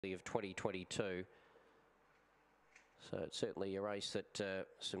of 2022. So it's certainly a race that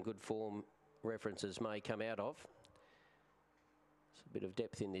some good form references may come out of. There's a bit of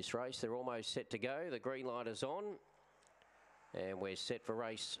depth in this race. They're almost set to go. The green light is on. And we're set for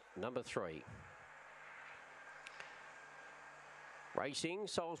race number 3. Racing,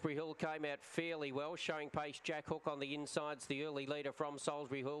 Salisbury Hill came out fairly well, showing pace. Jack Hook on the inside's the early leader from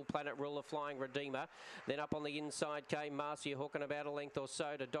Salisbury Hill. Planet Ruler, Flying Redeemer. Then up on the inside came Marcia Hook and about a length or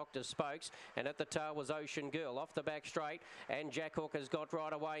so to Dr. Spokes. And at the tail was Ocean Girl. Off the back straight, and Jack Hook has got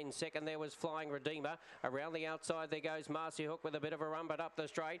right away in second. There was Flying Redeemer. Around the outside there goes Marcia Hook with a bit of a run, but up the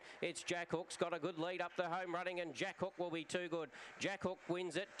straight, it's Jack Hook's got a good lead up the home running, and Jack Hook will be too good. Jack Hook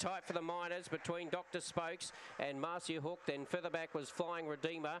wins it, tight for the minors between Dr. Spokes and Marcia Hook. Then further back was Flying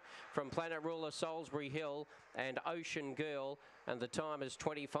Redeemer from Planet Ruler, Salisbury Hill, and Ocean Girl, and the time is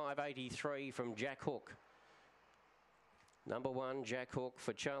 25.83 from Jack Hook. Number 1, Jack Hook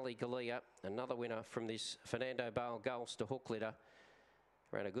for Charlie Galea, another winner from this Fernando Bale Gulfster Hook litter.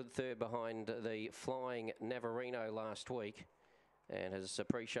 Ran a good third behind the Flying Navarino last week and has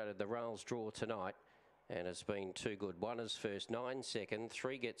appreciated the rails draw tonight and has been too good. 1 is first, 9 second,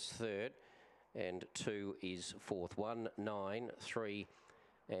 3 gets third, and 2 is fourth. 1, 9, 3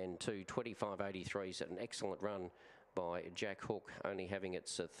 and 2. 25.83 is an excellent run by Jack Hook, only having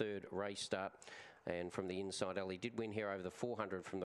its third race start. And from the inside alley, did win here over the 400 from the